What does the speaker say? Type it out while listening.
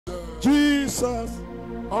Jesus.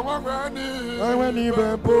 Awani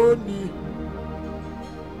bemponi.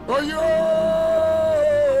 Oh yo.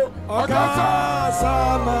 Aka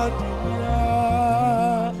samadina.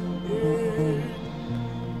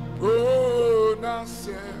 Oh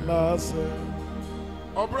nase.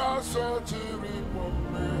 Obraso chiri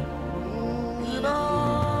pombe. Ina.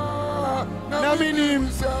 Naminim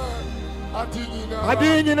sa.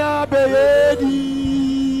 Adinina beyedi.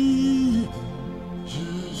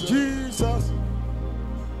 Jesus.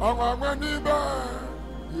 Awani ba.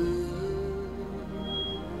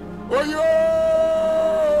 Oh yo.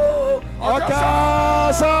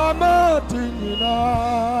 Aka samadina.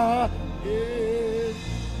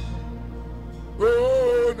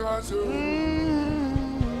 Oh nase.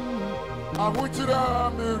 Awuchira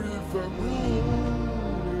meri famu.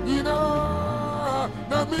 Ina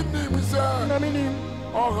naminim sa. Naminim.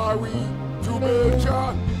 Oh how we to becha.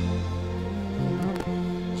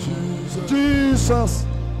 Jesus.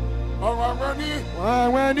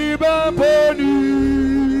 Awani baponi.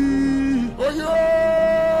 Oh yo.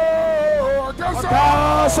 Aka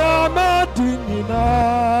samadina.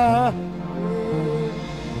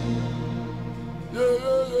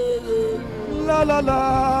 La la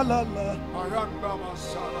la la la.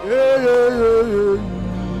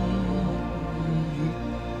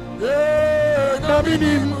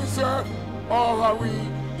 Naminim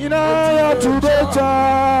inaya tubeta.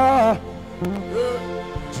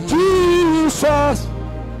 Jesus.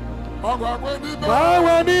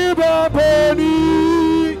 Awani baponi.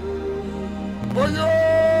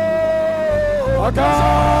 Aka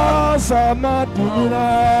samadina.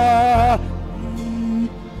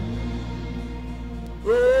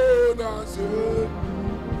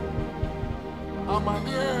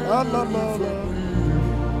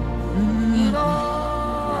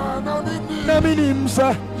 Naminim sa.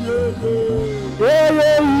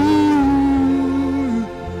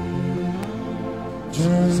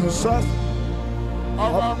 Jesus.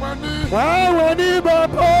 Awani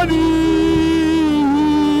baponi.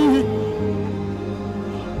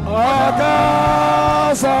 Aka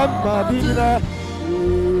samadina.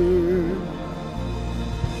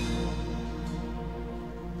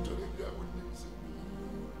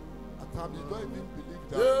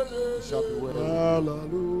 Shall be well.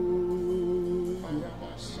 Hallelujah.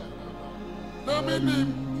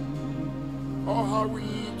 Oh, how we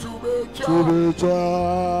to be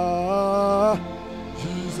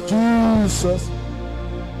Jesus.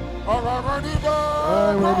 Oh,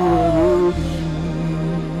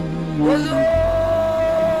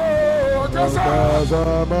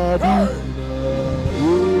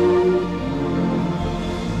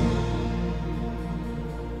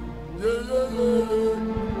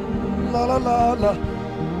 la la la la.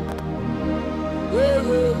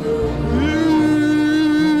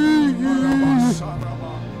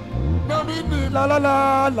 La la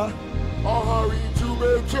la la. Oh,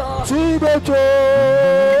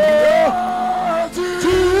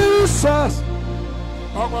 Jesus.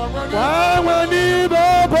 Awani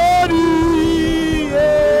baponi.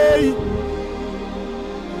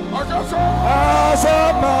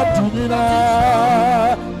 Asamadina.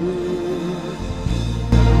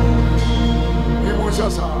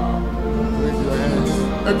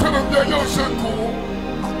 At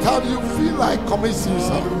times you feel like committing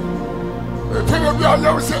suicide. At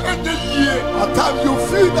times you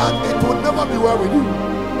feel that it will never be well with you.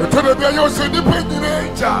 At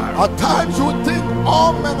times you think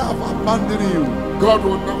all men have abandoned you. God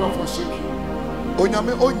will never forsake you.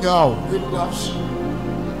 Onyame onyao. He loves you.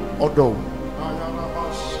 Odo.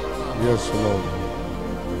 Yes, Lord.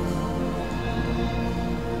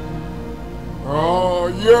 Oh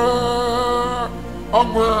yeah.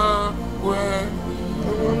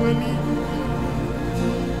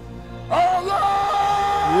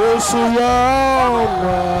 Yes,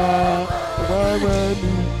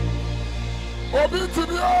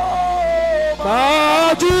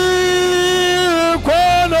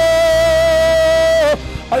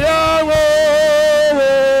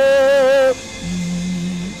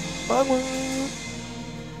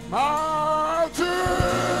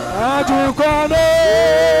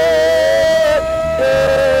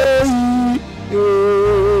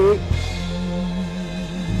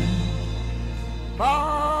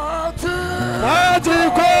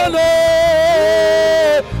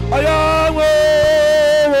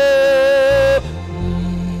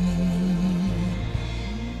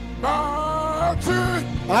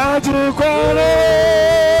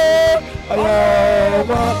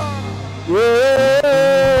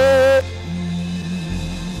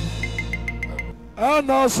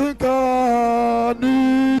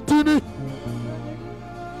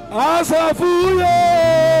 Asafu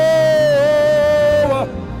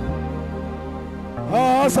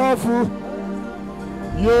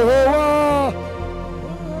Yehovah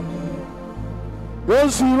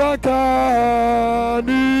Yosuraka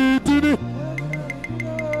Nitini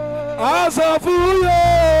Asafu Yehovah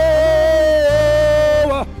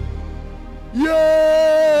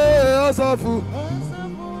Asafu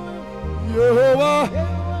Yehovah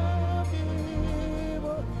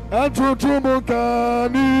Antutumuka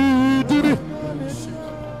Nitini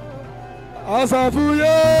Asafu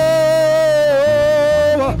Yehovah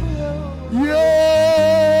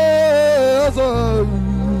Yes,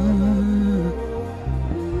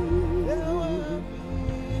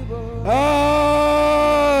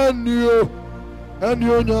 and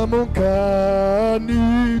you Namuka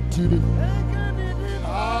Nitini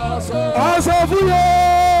Asafu Yehovah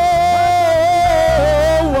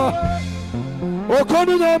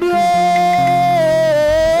Okoni Namie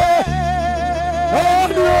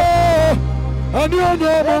and you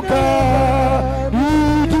Namuka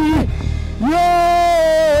Nitini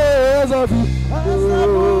Yes,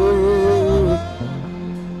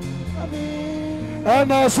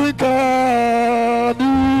 and I think I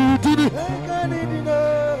need it.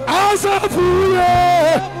 As a fool,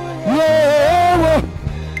 yes,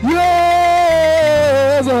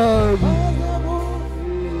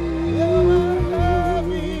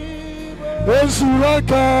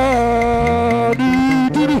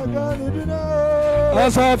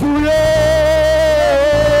 as a fool, yes,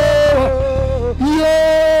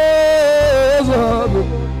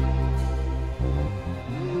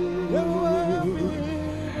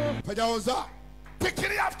 Pajaoza, take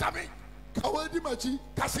it after me. Kawedi machi,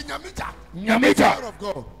 kasinyamija. Nyamija of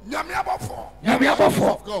God. Nyamiabofo. Nyamiabofo.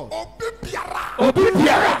 Of God. Obibiara.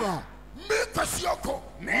 Obibiara. Mekosioko.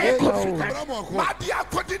 Mekosioko. Madia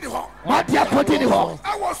kodiniho. Madia kodiniho.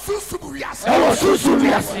 Ewo susu wiase. Ewo susu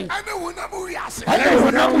wiase. Ene wunamu wiase. Ene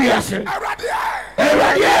wunamu wiase. Erade.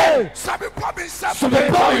 Erade. Sabi province. Sabi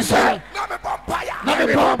province. Na me bompaya. Na me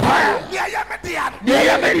bompaya. Niye media.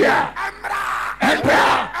 Niye media. Emra.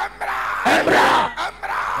 Emra. Emra. Emra.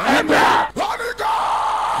 Emra. Emra. Holy God.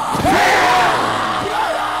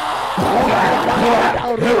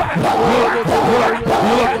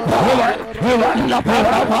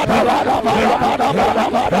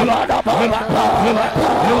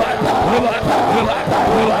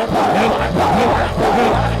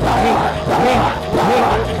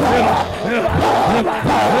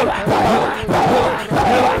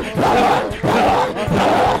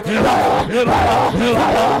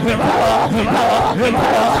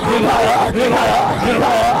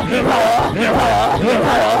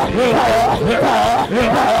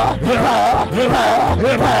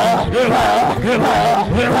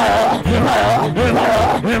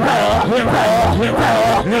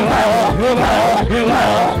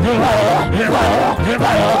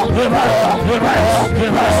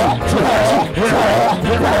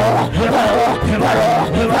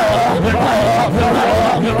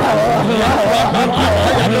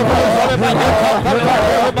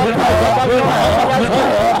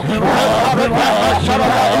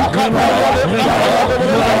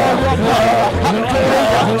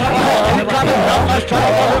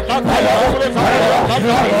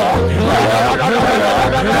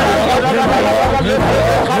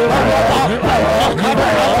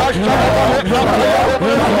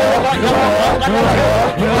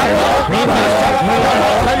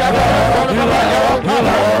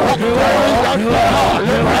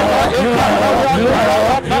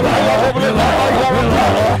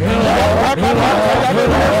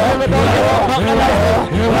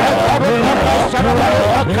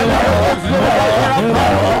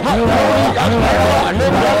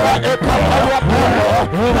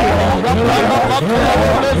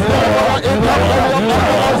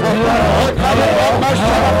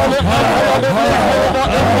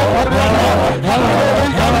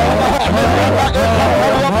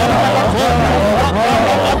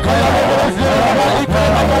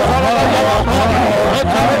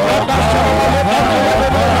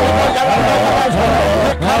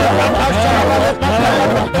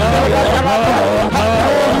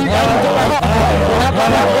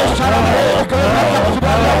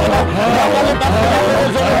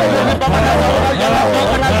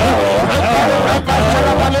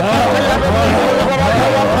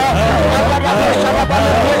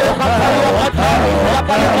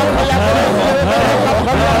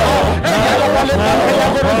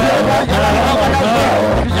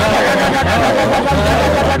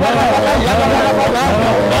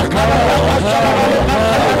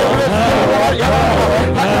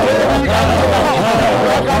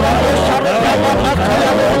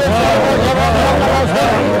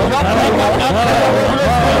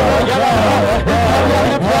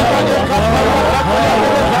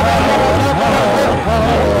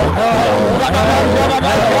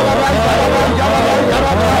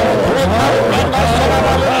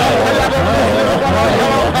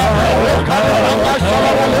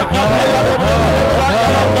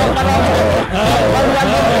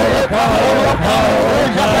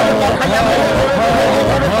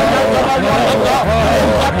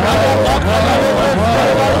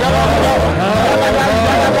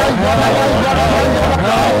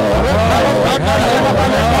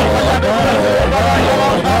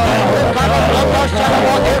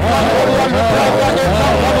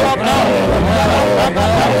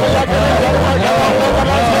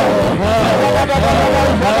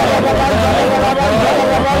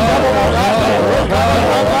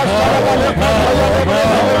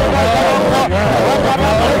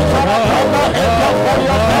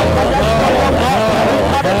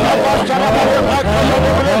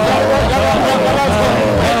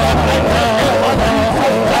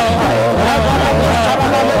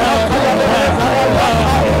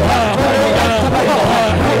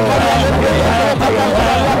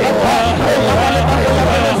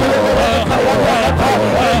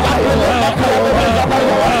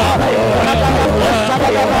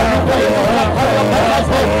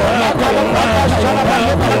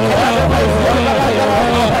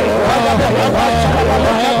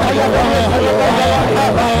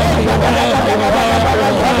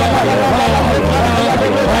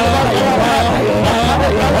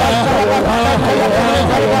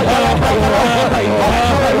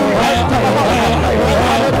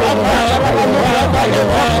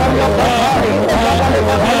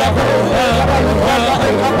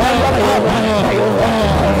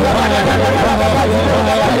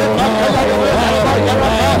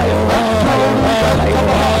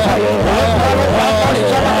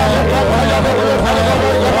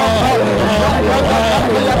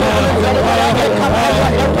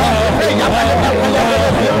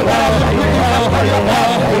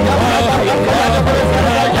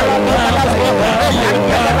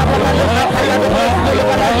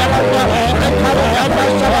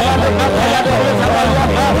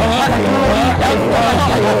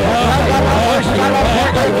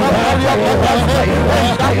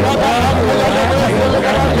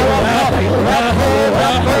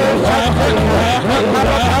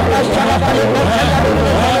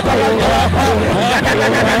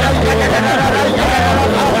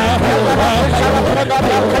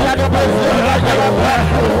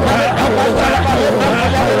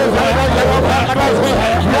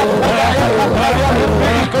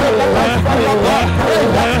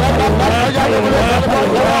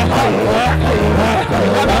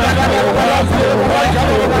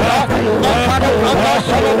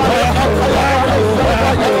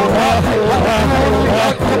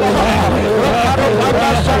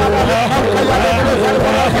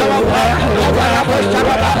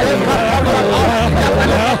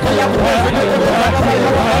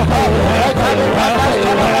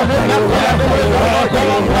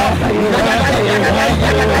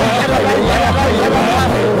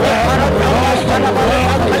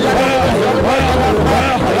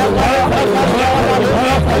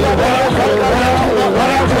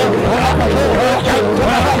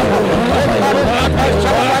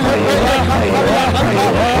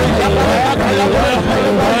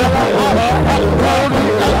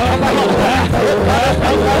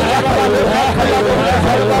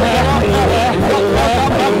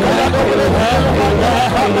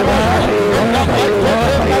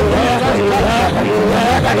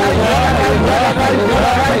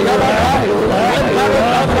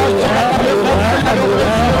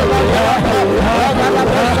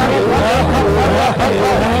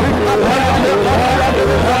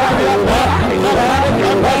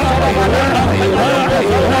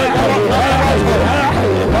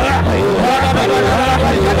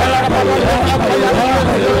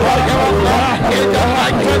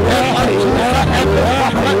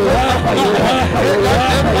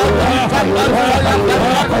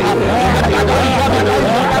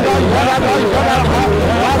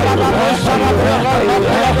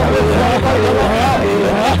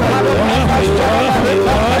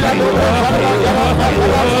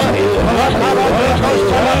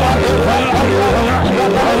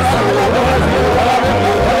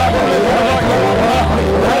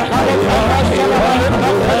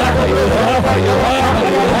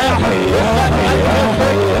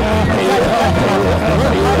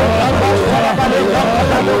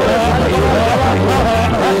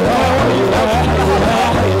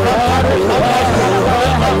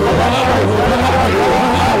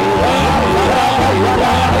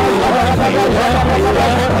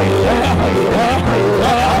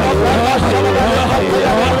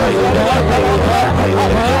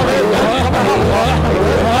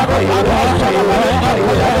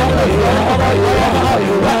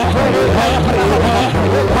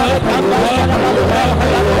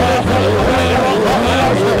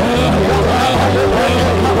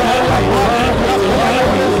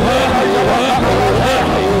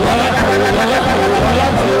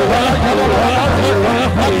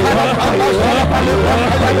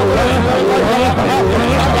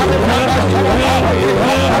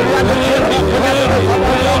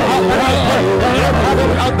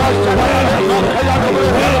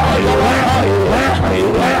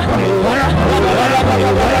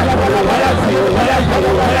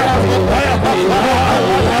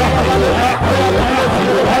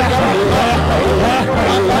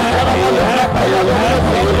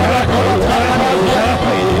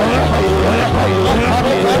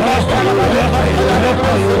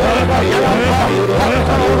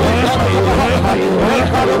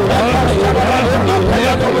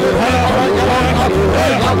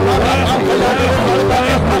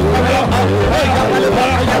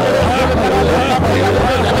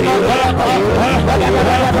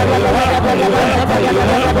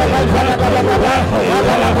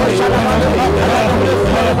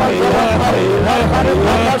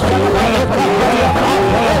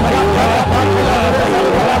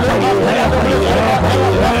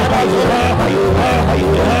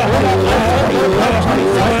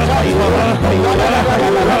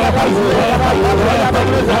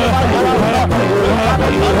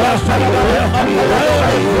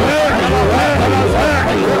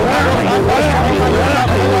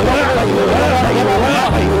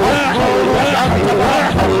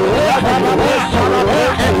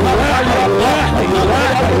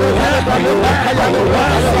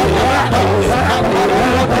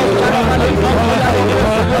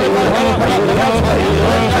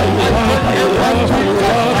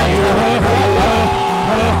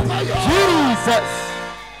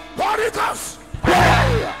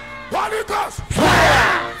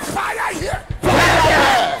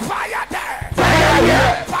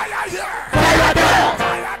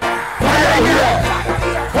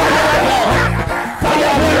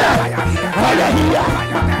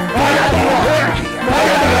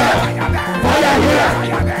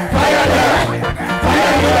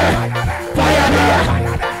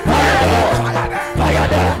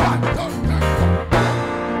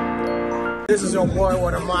 This is your boy,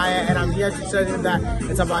 Wadamaya, and I'm here to tell you that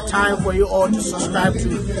it's about time for you all to subscribe to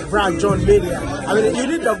BrajohnMedia. I mean, you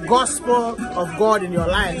need the gospel of God in your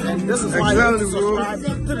life, and this is why you need to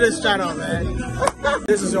subscribe to this channel, man.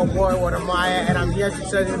 This is your boy, Wadamaya, and I'm here to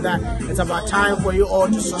tell you that it's about time for you all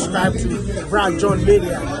to subscribe to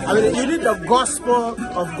BrajohnMedia. I mean, you need the gospel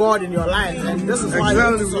of God in your life, and this is why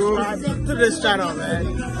you need to subscribe to this channel,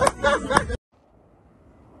 man.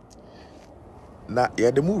 na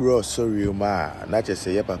yɛde mu wura ɔsɔre ma na kyerɛ sɛ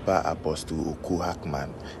yɛ papa Apostle Oko Hackman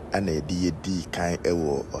ana yɛdi kan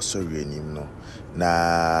ɛwɔ ɔsɔre anim no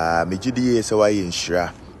na megye di sɛ wayɛ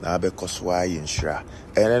nhyira na abɛkɔ so wayɛ nhyira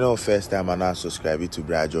ɛne no first time ana subscribe to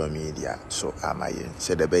BrajohnMedia so ama yɛn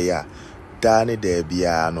sɛ de bɛyɛ da ne da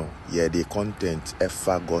bia no yɛde content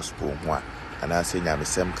ɛfa gospel ho a anaasɛ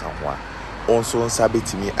nyamesɛm ka ho a ɔnso nsa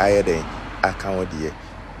betimi ayɛ den aka wo deɛ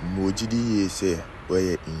mogye di sɛ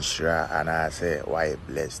where inshira and I say why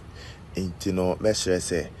blessed. Into no measure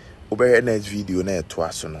say over next video na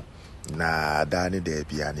twice no na dani de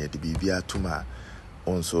bia ne de bibia tuma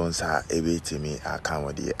onso nsa ebetimi aka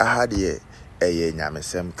wode ahade eye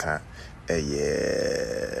nyamesem ka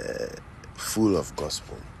eye full of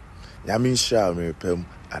gospel nyamisha merepem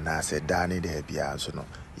and I say dani de bia so no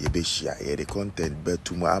ye be share ye the content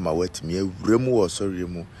betuma ama watimi awuremu wo sori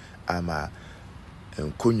mu ama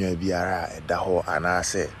nkonya biara ɛda hɔ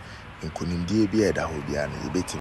anaasɛ nkonimdie bi ɛda hɔ biara no yɛbɛtumi